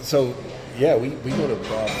good. So, yeah, we go to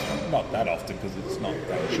Bob's not that often because it's not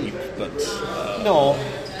that cheap, but No.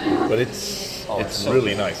 but it's so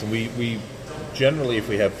really good. nice. And we generally, if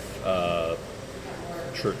we have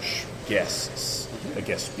church guests, a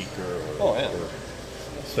guest speaker, or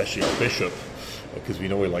especially our bishop, because we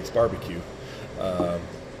know he likes barbecue,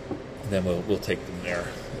 then we'll take them there.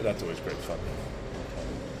 That's always great fun.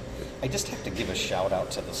 I just have to give a shout out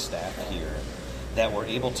to the staff here that were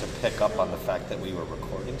able to pick up on the fact that we were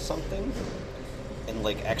recording something and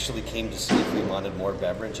like actually came to see if we wanted more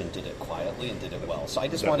beverage and did it quietly and did it well. So I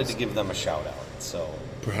just wanted to give them a shout out. So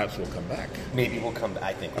perhaps we'll come back. Maybe we'll come back.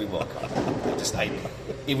 I think we will come back.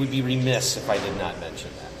 It would be remiss if I did not mention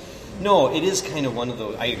that. No, it is kind of one of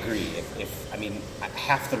those. I agree. I mean,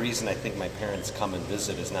 half the reason I think my parents come and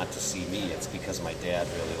visit is not to see me. It's because my dad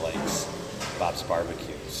really likes Bob's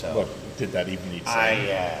Barbecue. So Well, did that even need saying?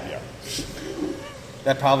 Yeah.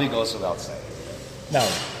 That probably goes without saying. Now,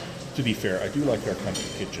 to be fair, I do like our country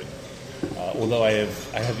kitchen. Although I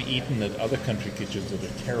have eaten at other country kitchens that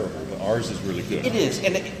are terrible, but ours is really good. It is,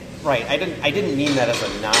 and right. I didn't mean that as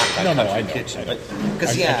a knock on country kitchen, but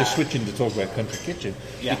because I'm just switching to talk about country kitchen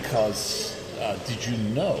because did you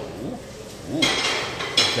know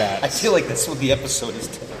that I feel like that's what the episode is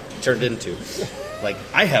turned into. Like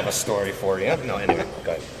I have a story for you. No, anyway,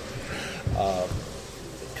 go ahead.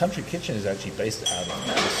 Country Kitchen is actually based out of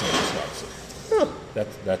Madison, Wisconsin. Huh.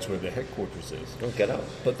 That's where their headquarters is. Don't get out.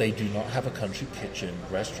 But they do not have a country kitchen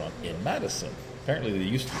restaurant in Madison. Apparently they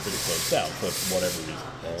used to, but it closed down for whatever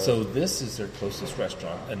reason. So this is their closest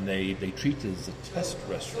restaurant, and they treat it as a test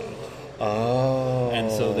restaurant. Oh. And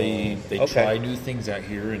so they try new things out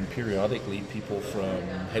here, and periodically people from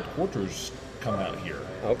headquarters come out here.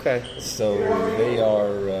 Okay. So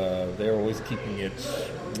they're always keeping it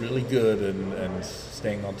really good and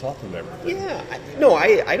staying on top of everything. Yeah.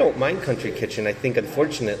 I don't mind Country Kitchen. I think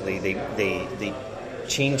unfortunately they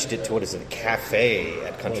changed it to what is it, a cafe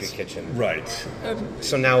at Country Kitchen. Right.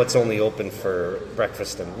 So now it's only open for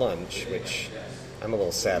breakfast and lunch, which I'm a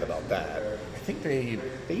little sad about that. I think they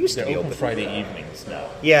used to be open open Friday evenings now.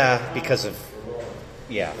 Yeah, because of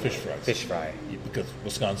Fish fries. Fish fry. Because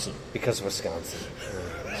Wisconsin. Because Wisconsin.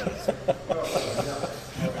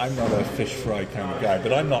 I'm not a fish fry kind of guy,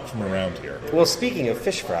 but I'm not from around here. Well, speaking of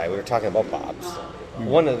fish fry, we were talking about Bob's.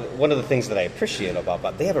 One of the things that I appreciate about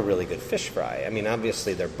Bob, they have a really good fish fry. I mean,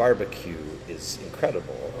 obviously their barbecue is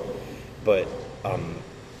incredible, but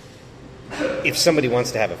if somebody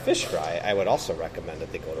wants to have a fish fry, I would also recommend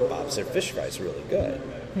that they go to Bob's. Their fish fry is really good.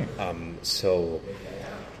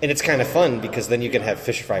 And it's kind of fun because then you can have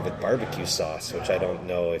fish fry with barbecue sauce, which I don't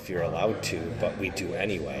know if you're allowed to, but we do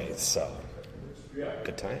anyway. So,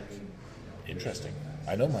 good times. Interesting.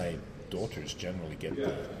 I know my daughters generally get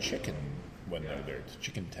the chicken when they're there, the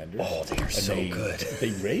chicken tenders. Oh, they are so good. They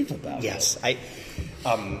rave about it. Yes.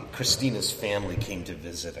 Christina's family came to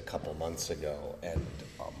visit a couple months ago, and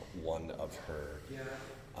one of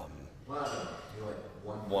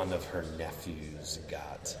her nephews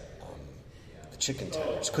got the chicken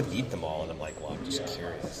tenders. Couldn't eat them all, and I'm like, well, I'm just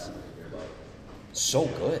curious. So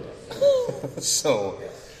good. So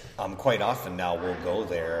quite often now we'll go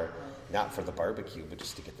there, not for the barbecue, but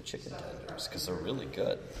just to get the chicken tenders, because they're really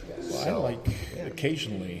good. Well,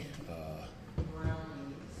 occasionally,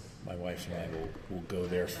 my wife and I will go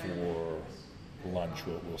there for lunch.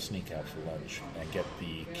 We'll sneak out for lunch and get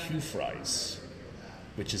the Q fries,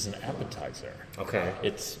 which is an appetizer. Okay.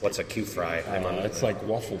 What's a Q fry? It's like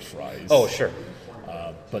waffle fries. Oh, sure.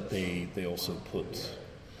 But they also put,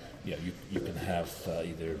 you can have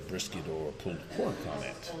either brisket or pulled pork on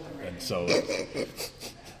it. And so,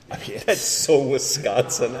 that's so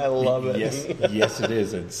Wisconsin. I love it. Yes, it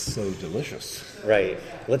is. It's so delicious. Right.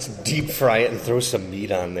 Let's deep fry it and throw some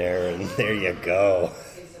meat on there, and there you go.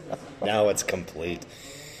 Now it's complete.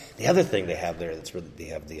 The other thing they have there they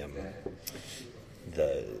have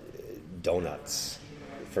the donuts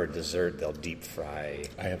for dessert. They'll deep fry.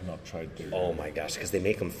 I have not tried their. Oh my gosh, because they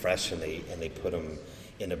make them fresh and they put them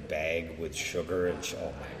in a bag with sugar and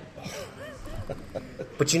oh my.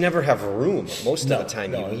 But you never have room. Most of the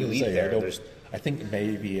time you eat there. I think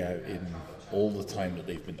maybe in all the time that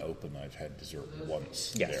they've been open, I've had dessert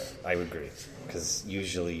once. Yes, there. I would agree. Because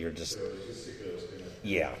usually you're just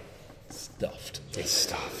stuffed. It's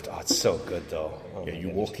stuffed. Oh, it's so good though. Oh, you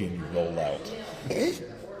walk in, you roll out.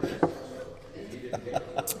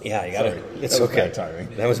 Yeah, you gotta. It's that was okay. Bad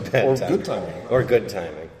timing. That was bad or timing. Good timing. Or good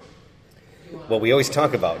timing. Well, we always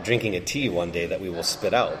talk about drinking a tea one day that we will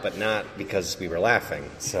spit out, but not because we were laughing.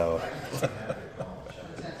 So,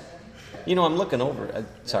 I'm looking over.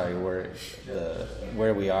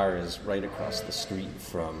 Where we are is right across the street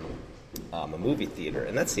from a movie theater.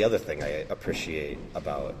 And that's the other thing I appreciate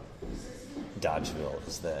about Dodgeville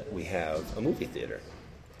is that we have a movie theater.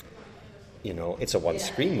 You know, it's a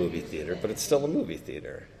one-screen movie theater, but it's still a movie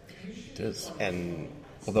theater. It is. And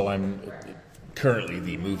although currently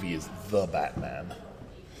the movie is The Batman.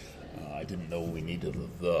 I didn't know we needed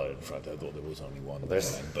the in front. I thought there was only one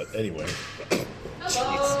Batman. But anyway,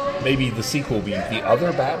 maybe the sequel will be The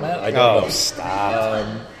Other Batman? I don't know. Stop.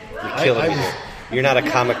 You're killing me. You're not a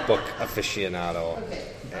comic book aficionado.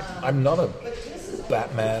 I'm not a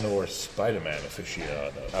Batman or Spider-Man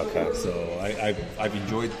aficionado. Okay. So I've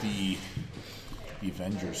enjoyed the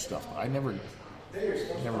Avengers stuff. I never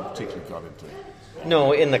particularly got into it.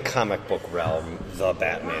 No, in the comic book realm, the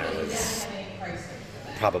Batman is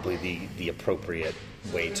probably the appropriate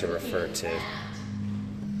way to refer to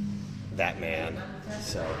that man.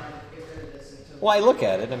 So, well, I look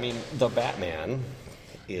at it. I mean, the Batman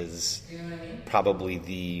is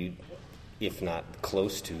probably if not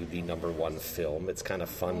close to, the number one film. It's kind of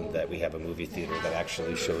fun that we have a movie theater that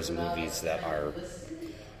actually shows movies that are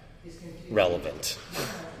relevant.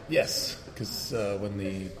 Yes, because when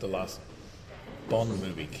the last Bond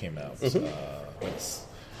movie came out,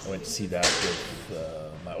 I went to see that with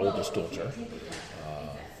my oldest daughter.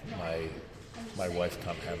 My wife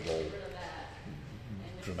can't handle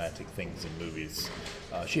dramatic things in movies.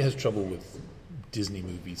 She has trouble with Disney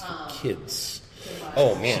movies for kids.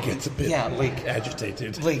 Oh man, she gets a bit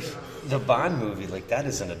agitated. Like the Bond movie, like that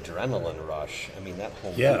is an adrenaline rush. I mean, that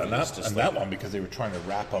whole movie that one, because they were trying to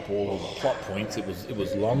wrap up all of the plot points. It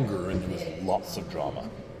was longer and there was lots of drama.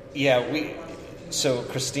 Yeah, so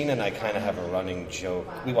Christina and I kind of have a running joke.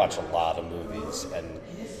 We watch a lot of movies, and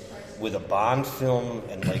with a Bond film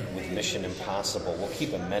and like with Mission Impossible,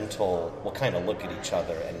 we'll kind of look at each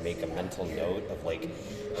other and make a mental note of like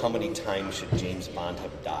how many times should James Bond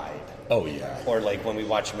have died. Oh yeah. Or like when we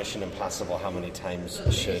watch Mission Impossible, how many times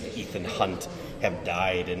should Ethan Hunt have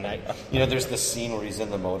died? And there's this scene where he's in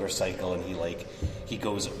the motorcycle and he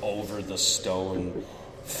goes over the stone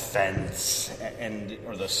fence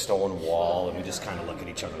or the stone wall, and we just kind of look at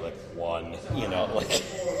each other like like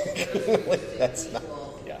that's not.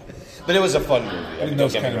 Yeah, but it was a fun movie. In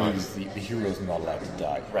those kind of movies, the hero's not allowed to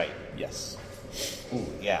die. Right. Yes. Ooh,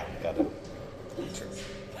 yeah, got it.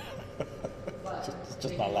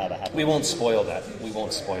 Just not allowed to happen. We won't spoil that. In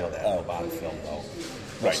the Bond film, though.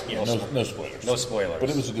 Right. Yeah. No spoilers. No spoilers. But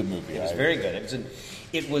it was a good movie. It was very good.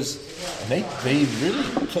 It was. And they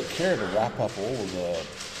really took care to wrap up all of the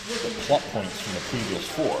plot points from the previous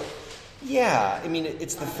four. Yeah, I mean,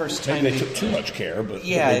 it's the first time Maybe they took too much care, but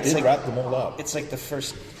yeah, they did wrap them all up. It's like the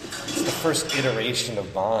first iteration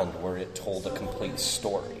of Bond where it told a complete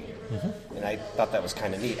story, and I thought that was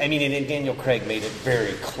kind of neat. I mean, and Daniel Craig made it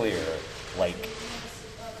very clear, like,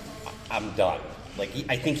 I'm done. Like,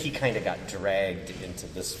 I think he kind of got dragged into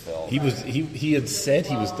this film. He had said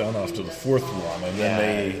he was done after the fourth one, and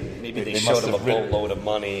then they showed him a boatload of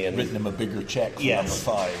money and written him a bigger check for number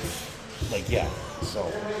 5. Like, yeah, so...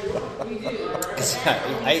 Because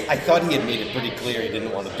I thought he had made it pretty clear he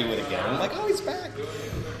didn't want to do it again. I'm like, oh, he's back.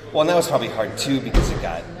 Well, and that was probably hard, too, because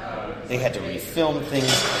they had to refilm things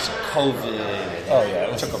because of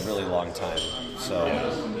COVID. It took a really long time, so...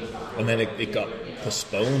 Yeah. And then it got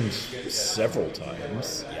postponed several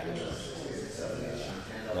times. Yeah.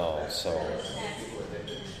 No, so...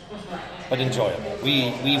 But enjoyable.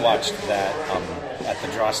 We watched that at the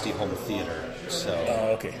Drosty Home Theater. So.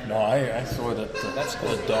 Okay. No, I saw it at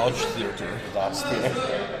the Dodge Theater. Dodge Theater.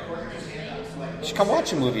 You should come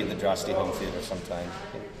watch a movie at the Drosty Home Theater sometime.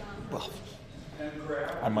 Well,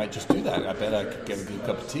 I might just do that. I bet I could get a good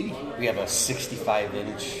cup of tea. We have a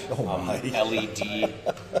 65-inch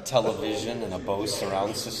LED television and a Bose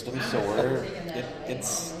surround system, so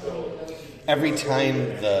it's every time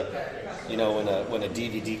when a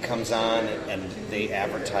DVD comes on and they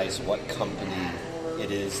advertise what company it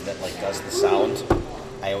is that does the sound,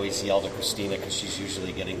 I always yell to Christina because she's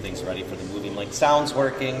usually getting things ready for the movie. I'm like, sound's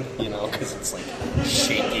working, because it's like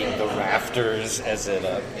shaking the rafters as it,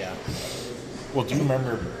 yeah. Well, do you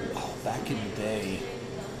remember back in the day,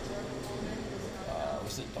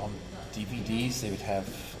 was it on DVDs they would have,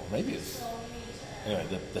 or maybe it's, anyway,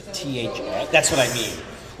 the THX. That's what I mean.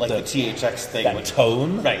 Like the THX thing. That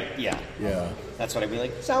tone? Right, yeah. Yeah. That's what I'd be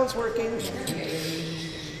like, sound's working.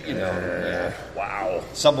 Yeah. Wow.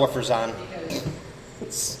 Subwoofers on.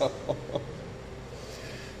 So.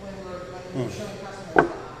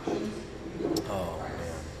 Oh,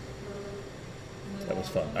 man. That was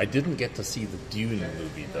fun. I didn't get to see the Dune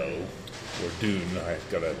movie, though. Or Dune. I've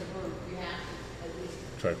got to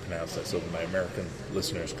try to pronounce that so that my American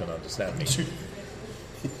listeners can understand me.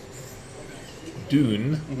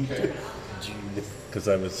 Dune because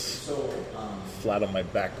I was flat on my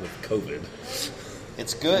back with COVID.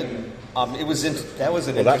 It's good. It was that was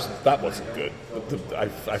an Well, interesting. that wasn't good.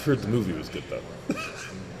 I've heard the movie was good though.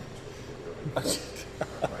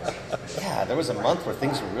 Yeah, there was a month where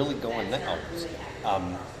things were really going down.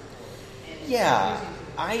 Yeah,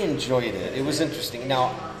 I enjoyed it. It was interesting.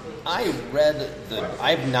 Now, I've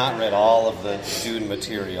not read all of the Dune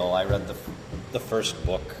material. I read the first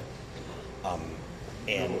book,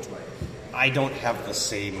 and I don't have the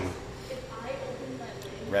same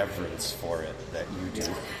reverence for it that you do.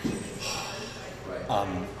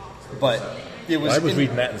 But it was. I was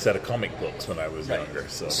reading that instead of comic books when I was younger.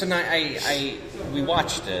 So now we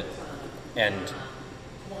watched it, and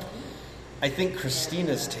I think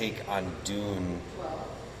Christina's take on Dune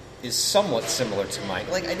is somewhat similar to mine.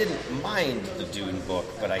 Like, I didn't mind the Dune book,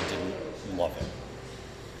 but I didn't love it.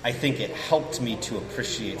 I think it helped me to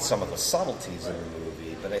appreciate some of the subtleties in the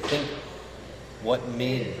movie, but I think what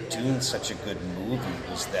made Dune such a good movie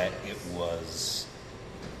was that it was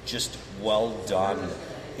just well done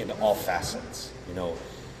in all facets. You know,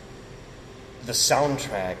 the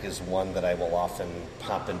soundtrack is one that I will often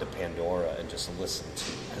pop into Pandora and just listen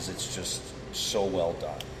to because it's just so well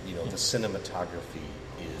done. You know, the cinematography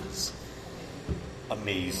is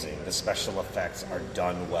amazing. The special effects are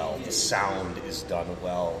done well. The sound is done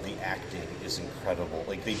well. The acting is incredible.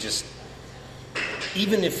 Like, they just,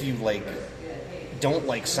 even if you don't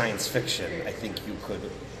like science fiction, I think you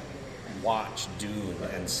could watch Dune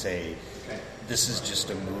and say, this is just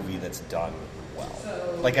a movie that's done well.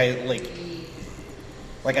 Like I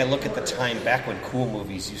look at the time back when cool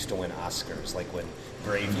movies used to win Oscars, like when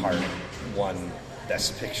Braveheart won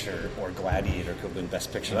Best Picture or Gladiator could win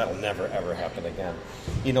Best Picture. That'll never, ever happen again.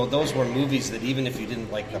 You know, those were movies that even if you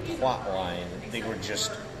didn't like the plot line, they were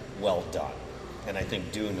just well done. And I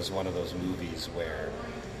think Dune is one of those movies where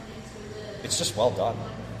it's just well done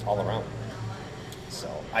all around. So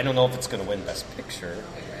I don't know if it's going to win Best Picture,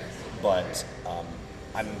 but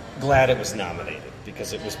I'm glad it was nominated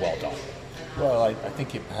because it was well done. Well, I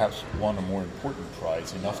think it perhaps won a more important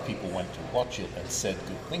prize. Enough people went to watch it and said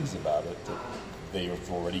good things about it that they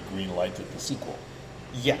have already green-lighted the sequel.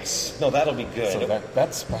 Yes. No, that'll be good. So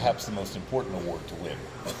that's perhaps the most important award to win.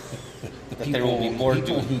 That there will be more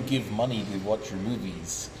people who give money to watch your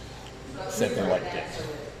movies said they liked it.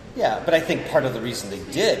 Yeah, but I think part of the reason they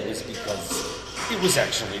did was because it was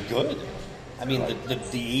actually good. I mean, the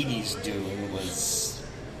 80s Dune was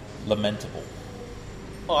lamentable.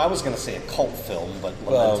 Oh, I was going to say a cult film, but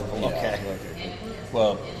lamentable. Well, yeah, okay.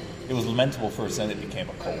 Well, it was lamentable first, then it became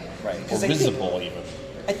a cult. Right. Or risible, even.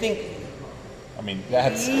 I think... I mean, that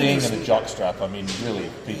had Sting and a jockstrap. I mean, really,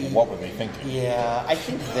 people, what were they thinking? Yeah, I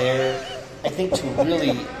think to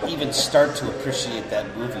really even start to appreciate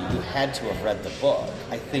that movie, you had to have read the book.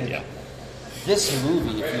 I think this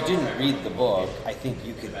movie, if you didn't read the book, I think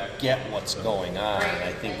you could get what's going on.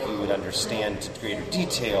 I think you would understand to greater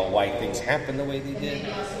detail why things happened the way they did.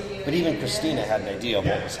 But even Christina had an idea of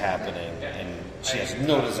what was happening, and she has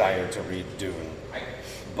no desire to read Dune.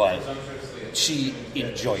 But she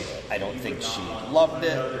enjoyed it. I don't think she loved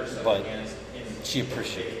it, but she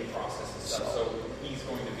appreciated it. So.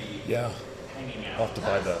 Yeah. I'll have to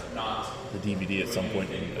buy the DVD at some point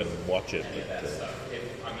and watch it.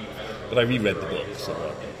 But I reread the book,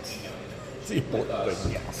 so it's the important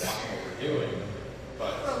thing. Yeah.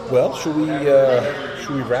 Well, should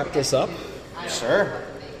we wrap this up? Sure.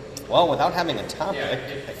 Well, without having a topic,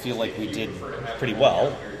 I feel like we did pretty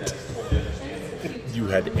well. You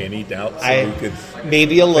had any doubts that we could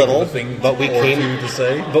maybe a little, but we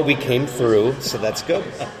came through, so that's good.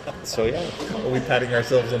 So yeah, are we patting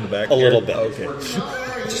ourselves on the back? A little bit. Okay,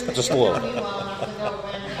 just a little.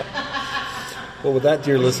 Well, with that,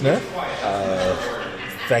 dear listener,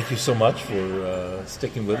 thank you so much for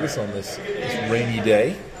sticking with us on this rainy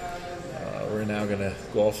day. We're now going to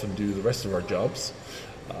go off and do the rest of our jobs.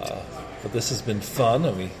 But this has been fun,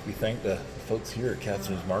 and we thank the folks here at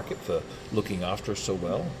Catherine's Market for looking after us so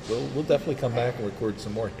well. We'll definitely come back and record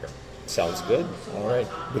some more here. Sounds good. All right.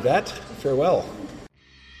 With that, farewell.